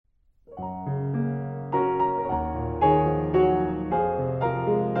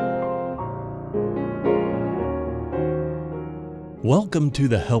Welcome to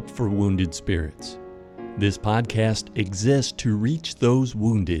the Help for Wounded Spirits. This podcast exists to reach those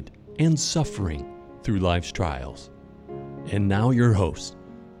wounded and suffering through life's trials. And now your hosts,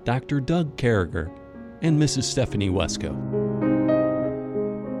 Dr. Doug Carragher and Mrs. Stephanie Wesco.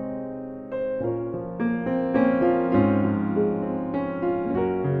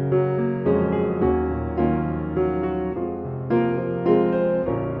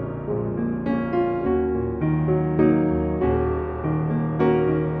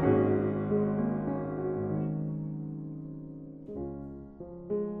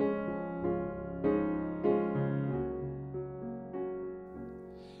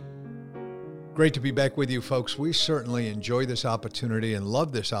 Great to be back with you, folks. We certainly enjoy this opportunity and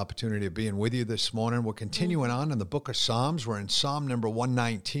love this opportunity of being with you this morning. We're continuing on in the book of Psalms. We're in Psalm number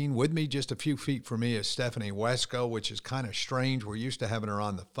 119. With me, just a few feet from me, is Stephanie Wesco, which is kind of strange. We're used to having her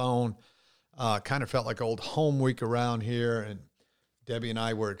on the phone. Kind of felt like old home week around here, and Debbie and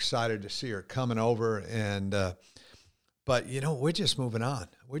I were excited to see her coming over. But, you know, we're just moving on.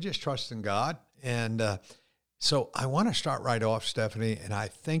 We're just trusting God. And so I want to start right off, Stephanie, and I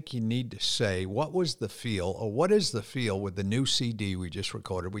think you need to say, what was the feel, or what is the feel with the new CD we just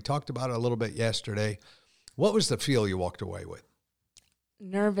recorded? We talked about it a little bit yesterday. What was the feel you walked away with?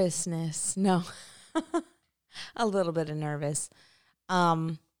 Nervousness. No, a little bit of nervous.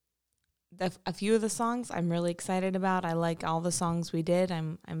 A few of the songs I'm really excited about. I like all the songs we did.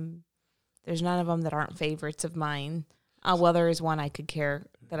 There's none of them that aren't favorites of mine. Well, there is one I could care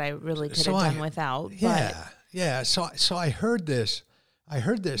that I really could have done without. Yeah. But. Yeah, so I heard this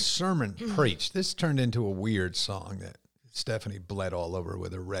sermon preached. This turned into a weird song that Stephanie bled all over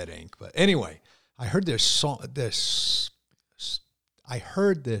with her red ink. But anyway, I heard this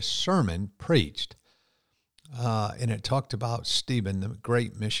sermon preached, and it talked about Stephen, the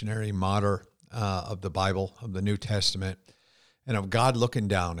great missionary martyr of the Bible, of the New Testament, and of God looking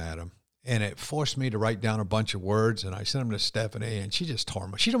down at him. And it forced me to write down a bunch of words, and I sent them to Stephanie, and she just tore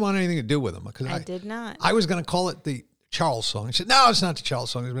them. She didn't want anything to do with them. Because I did not. I was going to call it the Charles song. She said, no, it's not the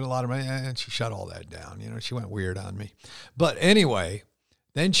Charles song. There's been a lot of money. And she shut all that down. You know, she went weird on me. But anyway,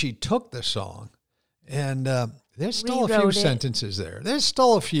 then she took the song, and there's still a few sentences there. There's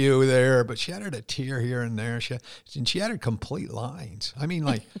still a few there, but she added a tear here and there. She added complete lines. I mean,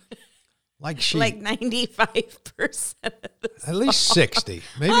 like 95% of the song. At least 60,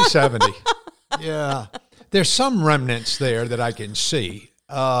 maybe 70. Yeah. There's some remnants there that I can see.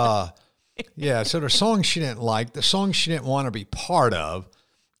 So the songs she didn't like, the songs she didn't want to be part of,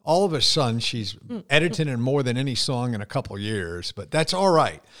 all of a sudden she's editing in more than any song in a couple years, but that's all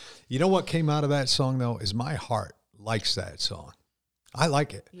right. You know what came out of that song, though, is my heart likes that song. I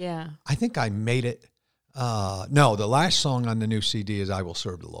like it. Yeah. I think I made it. No, the last song on the new CD is I Will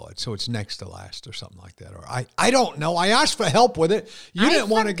Serve the Lord. So it's next to last or something like that. Or I don't know. I asked for help with it. You didn't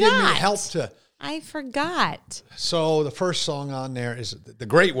want to give me help to. I forgot. So the first song on there is the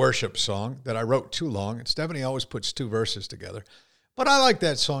great worship song that I wrote too long. And Stephanie always puts two verses together. But I like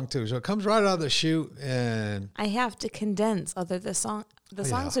that song too. So it comes right out of the chute. And I have to condense. The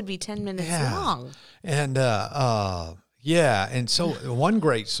songs would be 10 minutes long. And and so one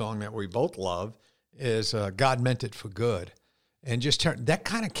great song that we both love is God Meant It for Good. And that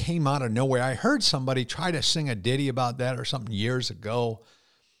kind of came out of nowhere. I heard somebody try to sing a ditty about that or something years ago.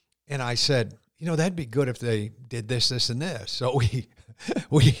 And I said, you know, that'd be good if they did this, this, and this. So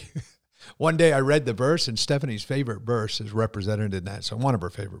we one day I read the verse, and Stephanie's favorite verse is represented in that. So one of her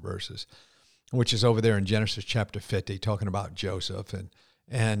favorite verses, which is over there in Genesis chapter 50, talking about Joseph. And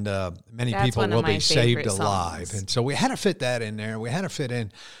many That's people will be saved alive. Songs. And so we had to fit that in there. We had to fit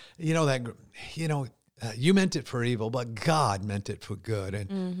in, you meant it for evil, but God meant it for good.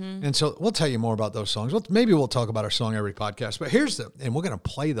 And so we'll tell you more about those songs. Maybe we'll talk about our song every podcast. But and we're going to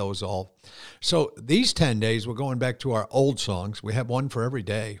play those all. So these 10 days, we're going back to our old songs. We have one for every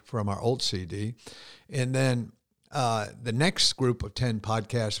day from our old CD. And then the next group of 10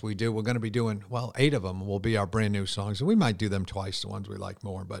 podcasts we're going to be doing, 8 of them will be our brand new songs. And we might do them twice, the ones we like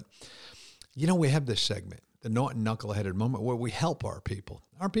more. But, we have this segment, the Norton Knuckleheaded Moment, where we help our people.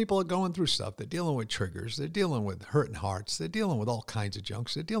 Our people are going through stuff. They're dealing with triggers. They're dealing with hurting hearts. They're dealing with all kinds of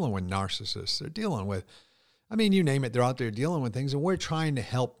junks. They're dealing with narcissists. They're dealing with, you name it, they're out there dealing with things. And we're trying to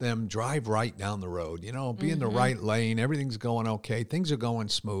help them drive right down the road, be in the right lane. Everything's going okay. Things are going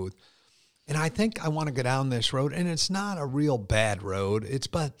smooth. And I think I want to go down this road, and it's not a real bad road.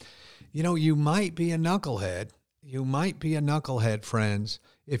 You might be a knucklehead. You might be a knucklehead, friends,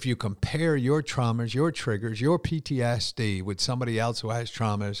 if you compare your traumas, your triggers, your PTSD with somebody else who has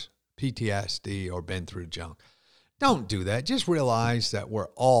traumas, PTSD, or been through junk. Don't do that. Just realize that we're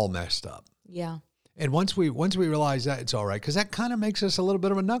all messed up. Yeah. And once we realize that, it's all right, because that kind of makes us a little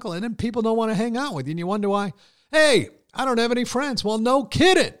bit of a knuckle. And then people don't want to hang out with you. And you wonder why. Hey, I don't have any friends. Well, no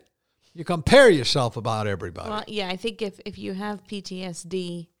kidding. You compare yourself about everybody. Well, yeah, I think if you have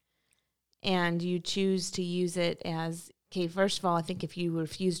PTSD and you choose to use it as, okay, first of all, I think if you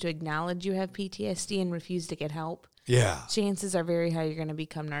refuse to acknowledge you have PTSD and refuse to get help, chances are very high you're going to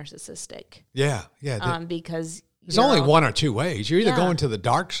become narcissistic. Yeah. Because there's only one or two ways. You're either going to the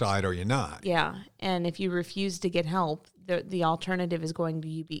dark side or you're not. Yeah, and if you refuse to get help, the alternative is going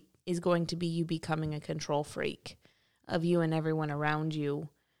to be you becoming a control freak of you and everyone around you,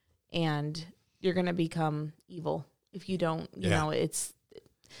 and you're going to become evil if you don't. You know, it's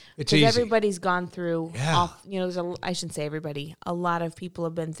easy. Everybody's gone through. Yeah. I shouldn't say everybody. A lot of people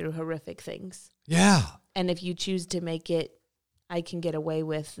have been through horrific things. Yeah. And if you choose to make it, I can get away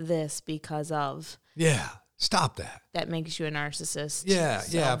with this because of. Yeah. Stop that. That makes you a narcissist.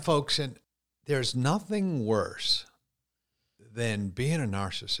 Yeah, folks. And there's nothing worse than being a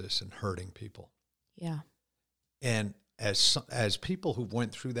narcissist and hurting people. Yeah. And as people who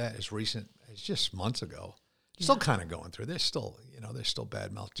went through that as recent as just months ago, still kind of going through, there's still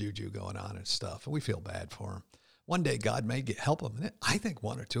bad mouth juju going on and stuff. And we feel bad for them. One day God may help them. And I think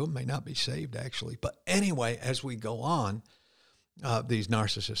one or two of them may not be saved, actually. But anyway, as we go on, these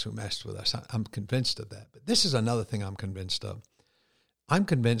narcissists who messed with us, I'm convinced of that. But this is another thing I'm convinced of. I'm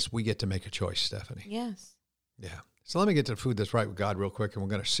convinced we get to make a choice, Stephanie. Yes. Yeah. So let me get to the food that's right with God real quick, and we're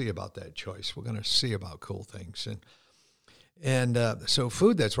going to see about that choice. We're going to see about cool things. And so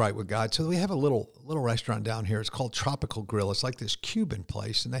food that's right with God. So we have a little restaurant down here. It's called Tropical Grill. It's like this Cuban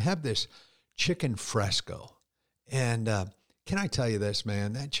place, and they have this chicken fresco. And can I tell you this,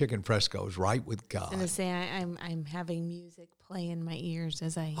 man? That chicken fresco is right with God. I was going to say, I'm having music play in my ears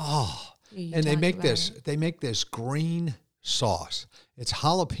as I. Oh, and they make this green sauce. It's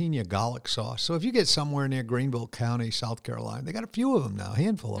jalapeno garlic sauce. So if you get somewhere near Greenville County, South Carolina, they got a few of them now, a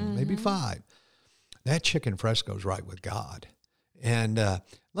handful of them, maybe 5. That chicken fresco is right with God. And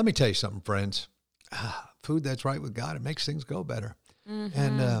let me tell you something, friends. Food that's right with God, it makes things go better.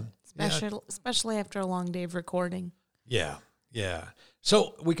 And especially after a long day of recording. Yeah.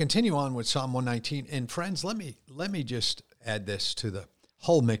 So we continue on with Psalm 119. And friends, let me just add this to the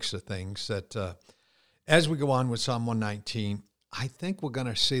whole mix of things that as we go on with Psalm 119, I think we're going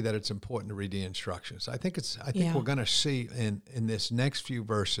to see that it's important to read the instructions. I think we're going to see in this next few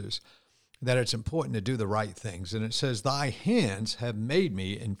verses that it's important to do the right things. And it says, "Thy hands have made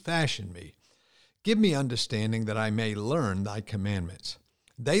me and fashioned me. Give me understanding that I may learn thy commandments.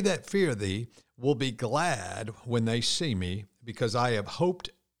 They that fear thee will be glad when they see me, because I have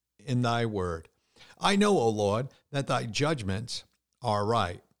hoped in thy word. I know, O Lord, that thy judgments are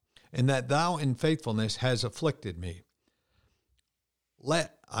right, and that thou in faithfulness has afflicted me.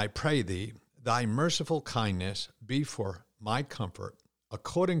 Let, I pray thee, thy merciful kindness be for my comfort,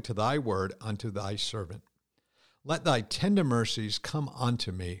 according to thy word unto thy servant. Let thy tender mercies come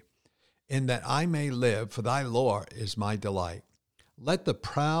unto me, in that I may live, for thy law is my delight. Let the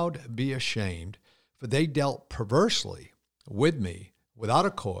proud be ashamed, for they dealt perversely with me without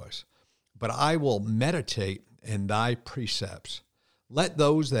a cause, but I will meditate in thy precepts. Let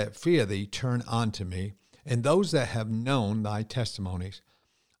those that fear thee turn unto me, and those that have known thy testimonies.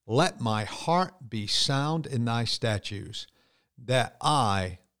 Let my heart be sound in thy statutes, that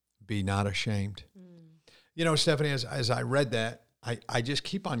I be not ashamed." You know, Stephanie, as I read that, I just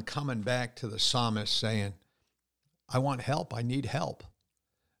keep on coming back to the psalmist saying, I want help. I need help.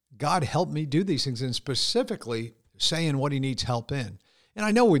 God help me do these things, and specifically saying what he needs help in. And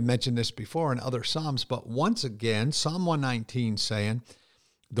I know we've mentioned this before in other Psalms, but once again, Psalm 119 saying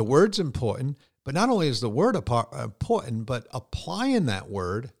the word's important, but not only is the word important, but applying that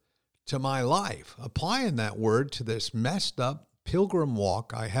word to my life, applying that word to this messed up pilgrim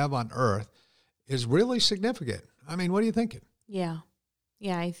walk I have on earth is really significant. I mean, what are you thinking? Yeah.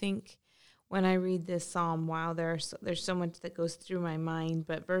 I think when I read this psalm, wow, there's so much that goes through my mind.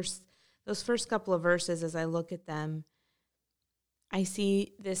 But those first couple of verses, as I look at them, I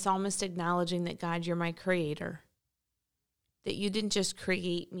see the psalmist acknowledging that, God, you're my creator, that you didn't just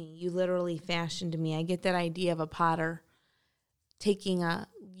create me, you literally fashioned me. I get that idea of a potter taking a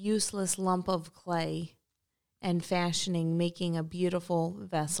useless lump of clay and making a beautiful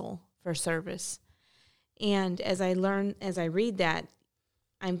vessel for service. And as I read that,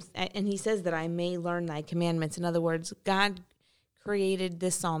 and he says that I may learn thy commandments. In other words, God created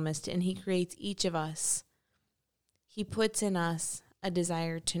this psalmist, and he creates each of us. He puts in us a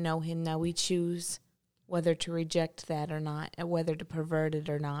desire to know him. Now we choose whether to reject that or not, and whether to pervert it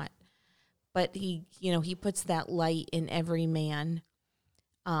or not. But he puts that light in every man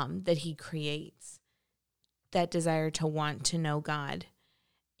that he creates. that desire to want to know God.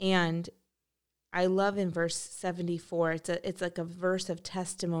 And I love in verse 74, it's like a verse of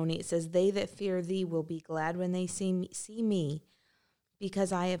testimony. It says, "They that fear thee will be glad when they see me,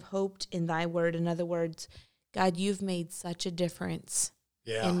 because I have hoped in thy word." In other words, God, you've made such a difference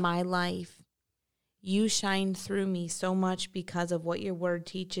in my life. You shine through me so much because of what your word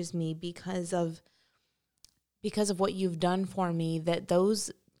teaches me, because of what you've done for me, that those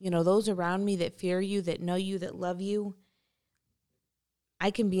around me that fear you, that know you, that love you, I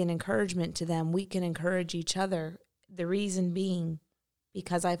can be an encouragement to them. We can encourage each other. The reason being,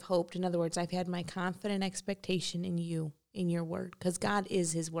 because I've hoped. In other words, I've had my confident expectation in you, in your word, because God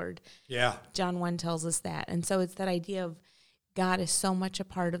is his word. Yeah. John 1 tells us that. And so it's that idea of God is so much a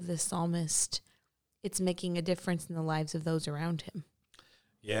part of this psalmist. It's making a difference in the lives of those around him.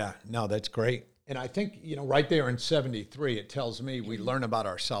 Yeah, no, that's great. And I think, right there in 73, it tells me we learn about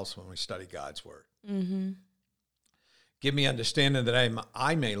ourselves when we study God's word. Mm-hmm. Give me understanding that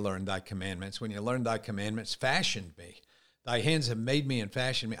I may learn thy commandments. When you learn thy commandments, fashioned me. Thy hands have made me and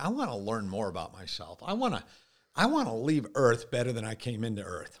fashioned me. I want to learn more about myself. I want to leave earth better than I came into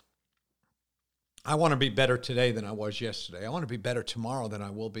earth. I want to be better today than I was yesterday. I want to be better tomorrow than I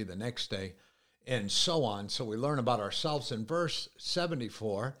will be the next day, and so on. So we learn about ourselves. In verse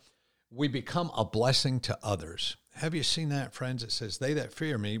 74, we become a blessing to others. Have you seen that, friends? It says, "They that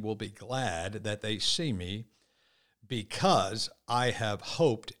fear me will be glad that they see me, because I have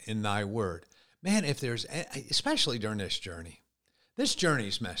hoped in thy word." Man, if there's, especially during this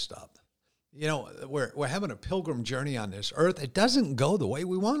journey's messed up. We're having a pilgrim journey on this earth. It doesn't go the way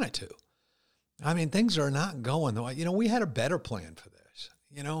we want it to. I mean, things are not going the way, we had a better plan for this,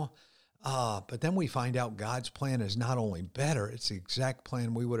 but then we find out God's plan is not only better, it's the exact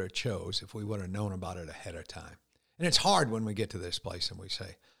plan we would have chose if we would have known about it ahead of time. And it's hard when we get to this place and we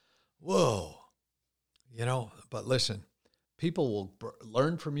say, whoa. But listen, people will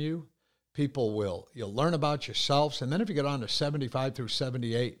learn from you. You'll learn about yourselves. And then if you get on to 75 through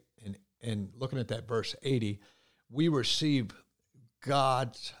 78 and looking at that verse 80, we receive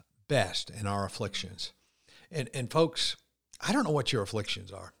God's best in our afflictions. And folks, I don't know what your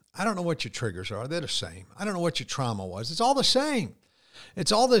afflictions are. I don't know what your triggers are. They're the same. I don't know what your trauma was. It's all the same.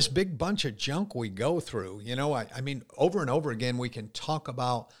 It's all this big bunch of junk we go through. I mean, over and over again, we can talk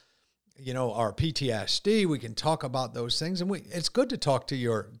about our PTSD, we can talk about those things. And it's good to talk to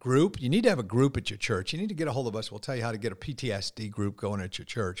your group. You need to have a group at your church. You need to get a hold of us. We'll tell you how to get a PTSD group going at your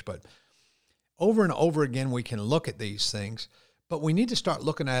church. But over and over again, we can look at these things, but we need to start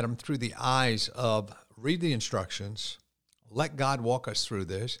looking at them through the eyes of read the instructions, let God walk us through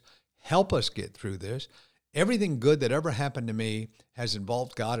this, help us get through this. Everything good that ever happened to me has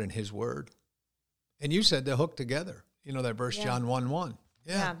involved God and his word. And you said they're hooked together. That verse, John 1:1.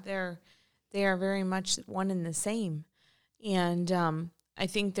 Yeah, they are very much one and the same. And I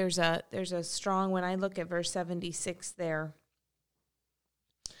think there's a strong, when I look at verse 76 there,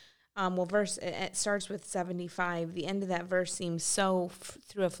 it starts with 75. The end of that verse seems so,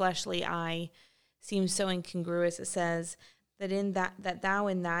 through a fleshly eye, seems so incongruous. It says that thou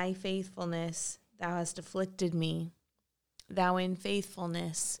in thy faithfulness thou hast afflicted me. Thou in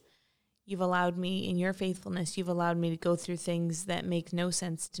faithfulness, you've allowed me to go through things that make no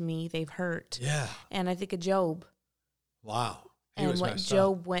sense to me. They've hurt. Yeah. And I think of Job. Wow. And what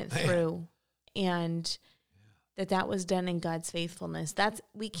Job went through. And that was done in God's faithfulness.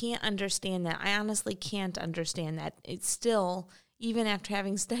 We can't understand that. I honestly can't understand that. It's still, even after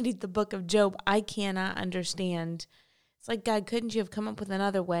having studied the book of Job, I cannot understand. It's like, God, couldn't you have come up with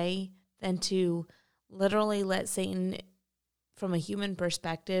another way than to literally let Satan, from a human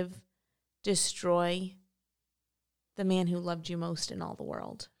perspective, destroy the man who loved you most in all the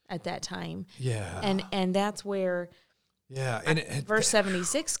world at that time? Yeah. And that's where verse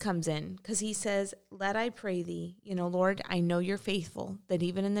 76 comes in, because he says, let I pray thee, Lord, I know you're faithful, that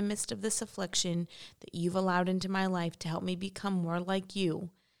even in the midst of this affliction that you've allowed into my life to help me become more like you,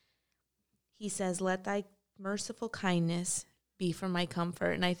 he says, let thy merciful kindness be for my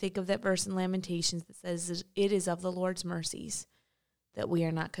comfort. And I think of that verse in Lamentations that says, it is of the Lord's mercies that we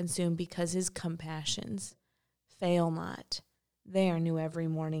are not consumed, because his compassions fail not. They are new every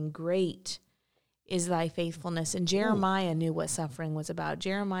morning. Great is thy faithfulness. And Jeremiah knew what suffering was about.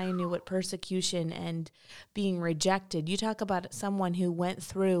 Jeremiah knew what persecution and being rejected. You talk about someone who went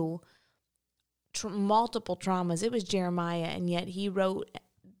through multiple traumas. It was Jeremiah, and yet he wrote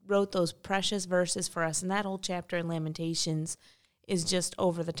those precious verses for us. And that whole chapter in Lamentations is just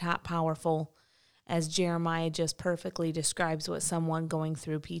over the top powerful, as Jeremiah just perfectly describes what someone going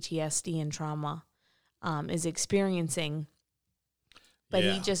through PTSD and trauma is experiencing. But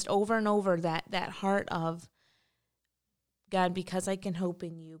he just over and over that heart of God, because I can hope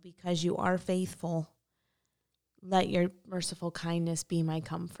in you, because you are faithful, let your merciful kindness be my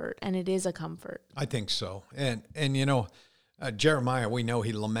comfort. And it is a comfort. I think so. And you know, Jeremiah, we know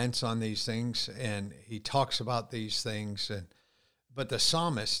he laments on these things and he talks about these things. But the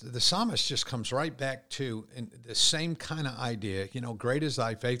psalmist just comes right back to the same kind of idea. You know, great is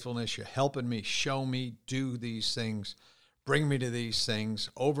thy faithfulness. You're helping me, show me, do these things, bring me to these things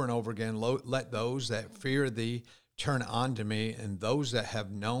over and over again. Let those that fear thee turn unto me, and those that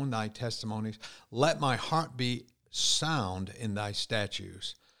have known thy testimonies. Let my heart be sound in thy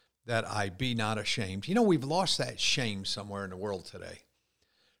statutes, that I be not ashamed. You know, we've lost that shame somewhere in the world today.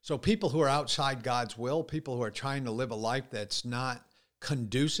 So people who are outside God's will, people who are trying to live a life that's not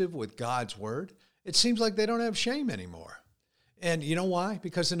conducive with God's word, it seems like they don't have shame anymore. And you know why?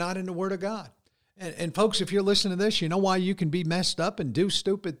 Because they're not in the word of God. And folks, if you're listening to this, you know why you can be messed up and do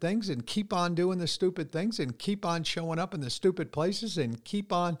stupid things and keep on doing the stupid things and keep on showing up in the stupid places and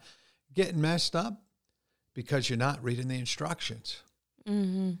keep on getting messed up? Because you're not reading the instructions.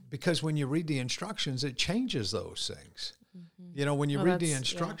 Mm-hmm. Because when you read the instructions, it changes those things. Mm-hmm. You know, when you read the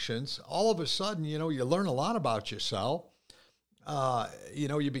instructions, all of a sudden, you know, you learn a lot about yourself. You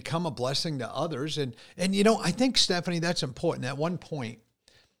know, you become a blessing to others. And you know, I think, Stephanie, that's important. At one point,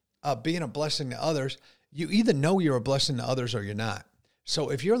 being a blessing to others, you either know you're a blessing to others or you're not. So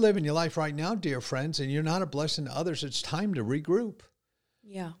if you're living your life right now, dear friends, and you're not a blessing to others, it's time to regroup.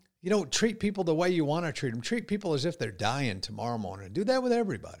 Yeah. You know, treat people the way you want to treat them. Treat people as if they're dying tomorrow morning. Do that with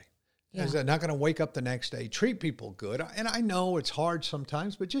everybody. Yeah. They're not going to wake up the next day. Treat people good. And I know it's hard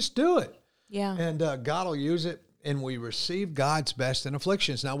sometimes, but just do it. Yeah. And God will use it, and we receive God's best in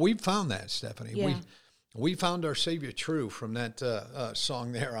afflictions. Now, we've found that, Stephanie. Yeah. We found our Savior true from that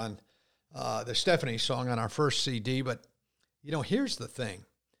song there on the Stephanie song on our first CD. But, you know, here's the thing.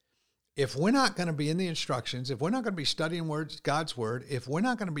 If we're not going to be in the instructions, if we're not going to be studying God's word, if we're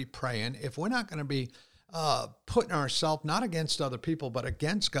not going to be praying, if we're not going to be putting ourselves not against other people, but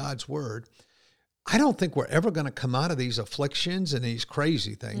against God's word, I don't think we're ever going to come out of these afflictions and these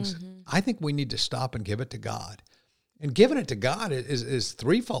crazy things. Mm-hmm. I think we need to stop and give it to God. And giving it to God is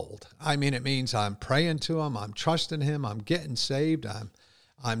threefold. I mean, it means I'm praying to him, I'm trusting him, I'm getting saved,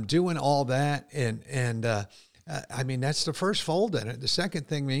 I'm doing all that. And I mean, that's the first fold in it. The second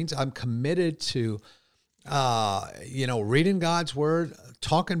thing means I'm committed to, you know, reading God's word,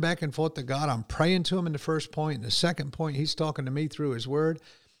 talking back and forth to God. I'm praying to him in the first point. And the second point, he's talking to me through his word.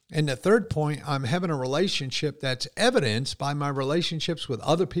 And the third point, I'm having a relationship that's evidenced by my relationships with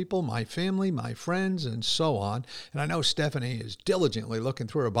other people, my family, my friends, and so on. And I know Stephanie is diligently looking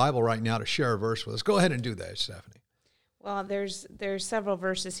through her Bible right now to share a verse with us. Go ahead and do that, Stephanie. Well, there's several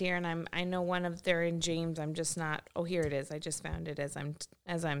verses here, and I know one of they're in James. I'm just not. Oh, here it is. I just found it as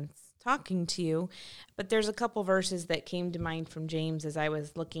I'm talking to you. But there's a couple verses that came to mind from James as I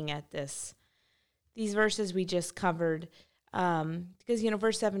was looking at these verses we just covered. Because, you know,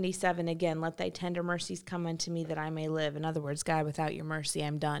 verse 77, again, let thy tender mercies come unto me that I may live. In other words, God, without your mercy,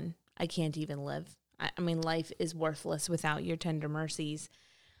 I'm done. I can't even live. I mean, life is worthless without your tender mercies.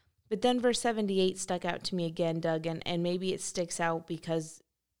 But then verse 78 stuck out to me again, Doug, and maybe it sticks out because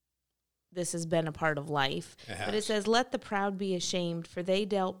this has been a part of life. But it says, let the proud be ashamed, for they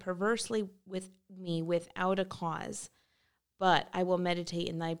dealt perversely with me without a cause. But I will meditate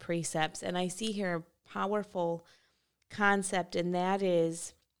in thy precepts. And I see here a powerful concept, and that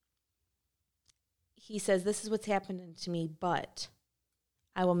is, he says, this is what's happening to me, but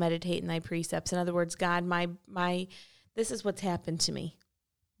I will meditate in thy precepts. In other words, God, my this is what's happened to me.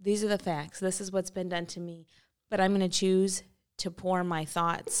 These are the facts. This is what's been done to me. But I'm going to choose to pour my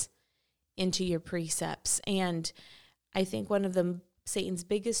thoughts into your precepts. And I think one of Satan's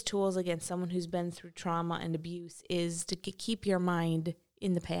biggest tools against someone who's been through trauma and abuse is to keep your mind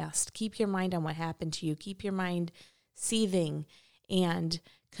in the past. Keep your mind on what happened to you. Keep your mind seething and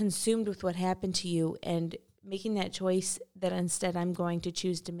consumed with what happened to you, and making that choice that instead I'm going to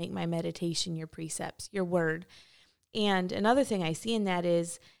choose to make my meditation your precepts, your word. And another thing I see in that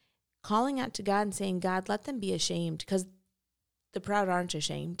is calling out to God and saying, God, let them be ashamed, because the proud aren't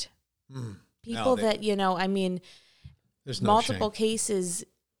ashamed. People that, you know, I mean, there's multiple cases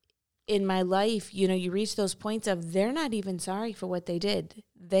in my life, you know, you reach those points of they're not even sorry for what they did.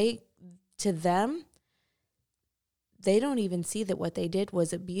 To them, they don't even see that what they did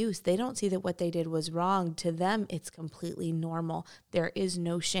was abuse. They don't see that what they did was wrong. To them, it's completely normal. There is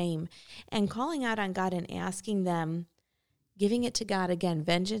no shame. And calling out on God and asking them, giving it to God again,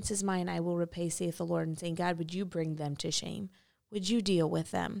 vengeance is mine, I will repay, saith the Lord, and saying, God, would you bring them to shame? Would you deal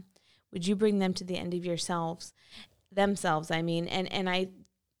with them? Would you bring them to the end of themselves, I mean. And I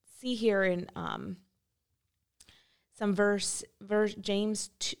see here in 2 James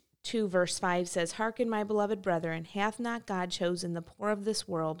 2 verse 5 says, "Hearken, my beloved brethren, hath not God chosen the poor of this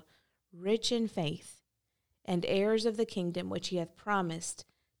world, rich in faith, and heirs of the kingdom which he hath promised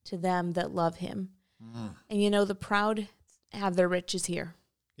to them that love him?" And the proud have their riches here.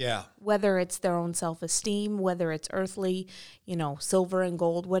 Yeah. Whether it's their own self-esteem, whether it's earthly, silver and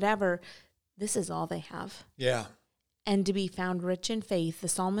gold, whatever, this is all they have. Yeah. And to be found rich in faith, the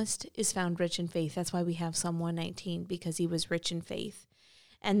psalmist is found rich in faith. That's why we have Psalm 119, because he was rich in faith.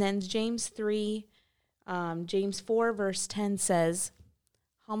 And then James 4 verse 10 says,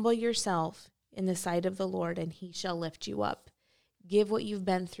 "Humble yourself in the sight of the Lord, and he shall lift you up." Give what you've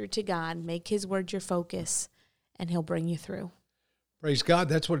been through to God, make his word your focus, and he'll bring you through. Praise God.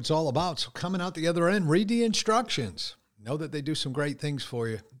 That's what it's all about. So coming out the other end, read the instructions. Know that they do some great things for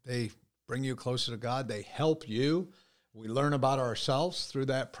you. They bring you closer to God. They help you. We learn about ourselves through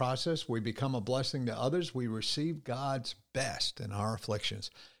that process. We become a blessing to others. We receive God's best in our afflictions.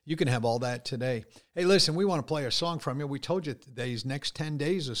 You can have all that today. Hey, listen, we want to play a song from you. We told you these next 10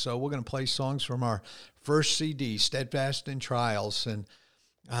 days or so, we're going to play songs from our first CD, Steadfast in Trials. And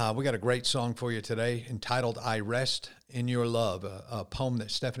we got a great song for you today entitled "I Rest in Your Love," a poem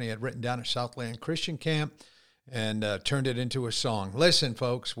that Stephanie had written down at Southland Christian Camp and turned it into a song. Listen,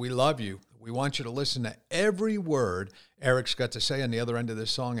 folks, we love you. We want you to listen to every word Eric's got to say on the other end of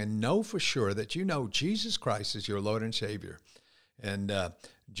this song and know for sure that you know Jesus Christ is your Lord and Savior. And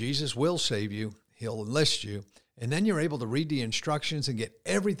Jesus will save you. He'll enlist you. And then you're able to read the instructions and get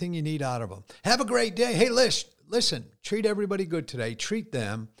everything you need out of them. Have a great day. Hey, listen, treat everybody good today. Treat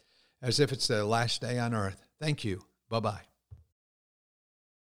them as if it's their last day on earth. Thank you. Bye-bye.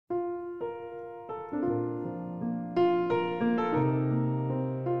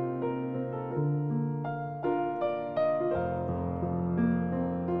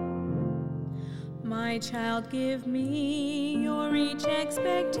 My child, give me your each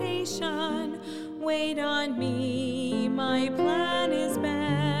expectation. Wait on me, my plan is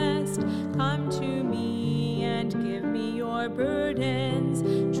best. Come to me and give me your burdens.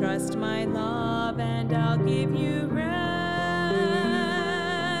 Trust my love and I'll give you rest.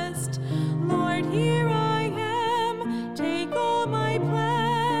 Lord, here I am. Take all my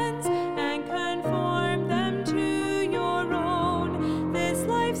plans and conform them to your own. This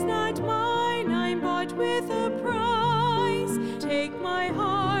life's not mine, I'm bought with a price. Take my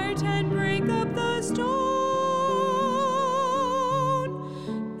heart and break up the stone.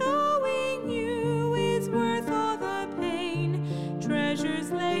 Knowing you is worth all the pain.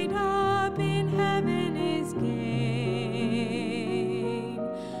 Treasures laid up in heaven is gain.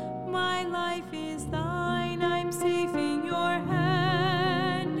 My life is thine, I'm safe in your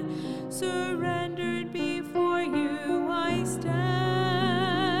hand. Surrendered before you I stand.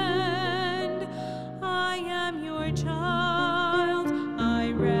 I am your child,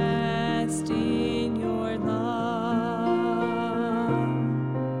 I rest in your love.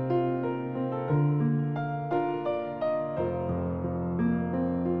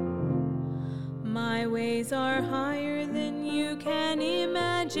 My ways are higher than you can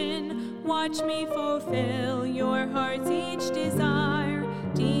imagine. Watch me fulfill your heart's each desire.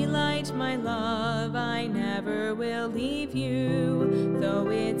 Delight my love, I never will leave you. Though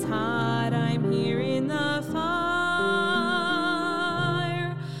it's hot, I'm here in the fire.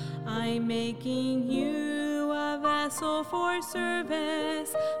 I'm making you a vessel for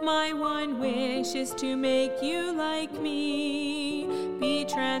service. My one wish is to make you like me. Be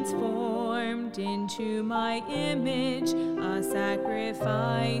transformed into my image, a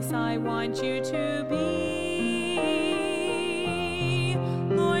sacrifice I want you to be.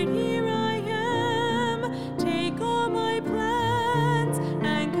 Lord, here I am. Take all my plans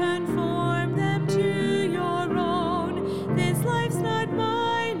and conform them to your own. This life's not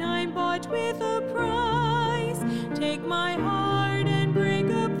mine, I'm bought with a price. Take my heart and break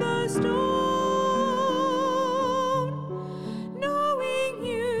up the stone. Knowing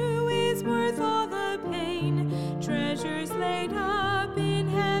you is worth all the pain. Treasures laid up in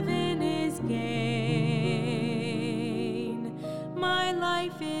heaven is gain. My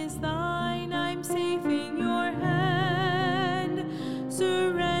life is thine, I'm safe in your hand.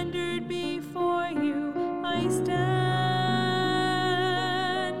 Surrendered before you I stand.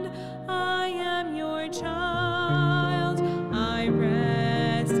 I am your child, I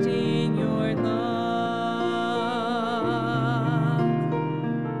rest in your love.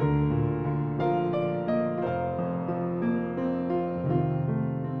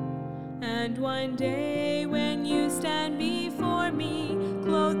 And one day when you stand before me,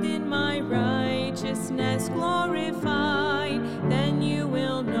 clothed in my righteousness glorified, then you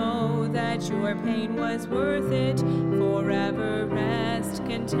will know that that your pain was worth it. Forever rest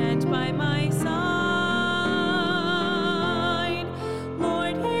content by my side.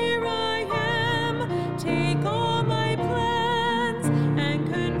 Lord, here I am. Take all my plans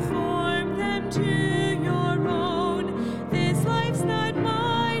and conform them to your own. This life's not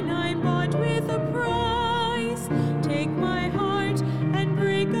mine, I'm bought with a price. Take my heart and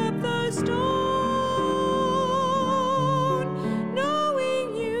break up the stone.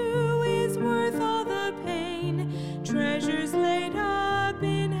 Knowing you is worth all the pain. Treasures laid up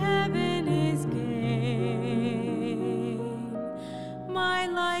in heaven is gain. My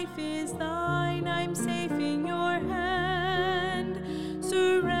life is thine, I'm safe in your hand.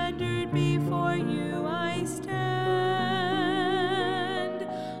 Surrendered before you I stand.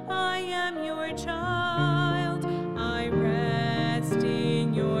 I am your child, I rest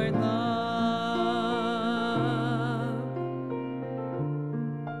in your love.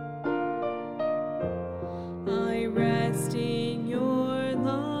 I rest in your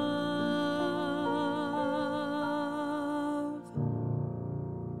love.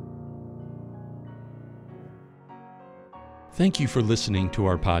 Thank you for listening to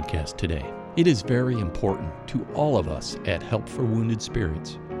our podcast today. It is very important to all of us at Help for Wounded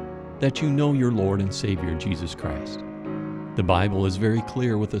Spirits that you know your Lord and Savior Jesus Christ. The Bible is very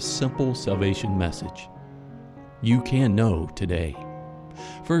clear with a simple salvation message. You can know today.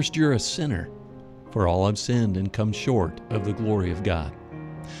 First, you're a sinner, for all have sinned and come short of the glory of God.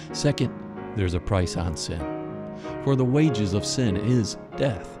 Second, there's a price on sin, for the wages of sin is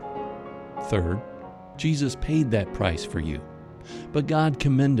death. Third, Jesus paid that price for you. But God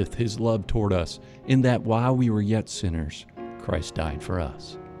commendeth his love toward us, in that while we were yet sinners, Christ died for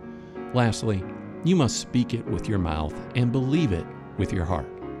us. Lastly, you must speak it with your mouth and believe it with your heart,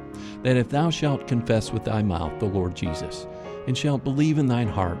 that if thou shalt confess with thy mouth the Lord Jesus, and shalt believe in thine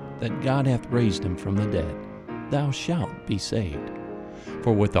heart that God hath raised him from the dead, thou shalt be saved.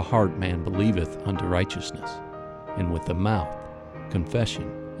 For with the heart man believeth unto righteousness, and with the mouth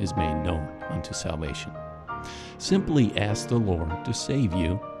confession is made known unto salvation. Simply ask the Lord to save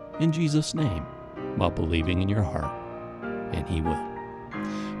you in Jesus' name while believing in your heart, and he will.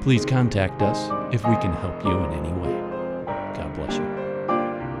 Please contact us if we can help you in any way. God bless you.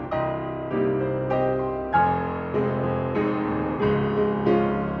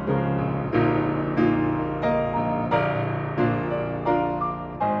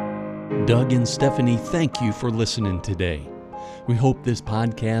 Doug and Stephanie, thank you for listening today. We hope this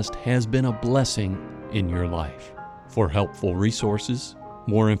podcast has been a blessing in your life. For helpful resources,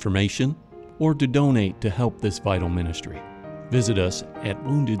 more information, or to donate to help this vital ministry, visit us at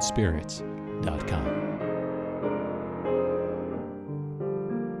woundedspirits.com.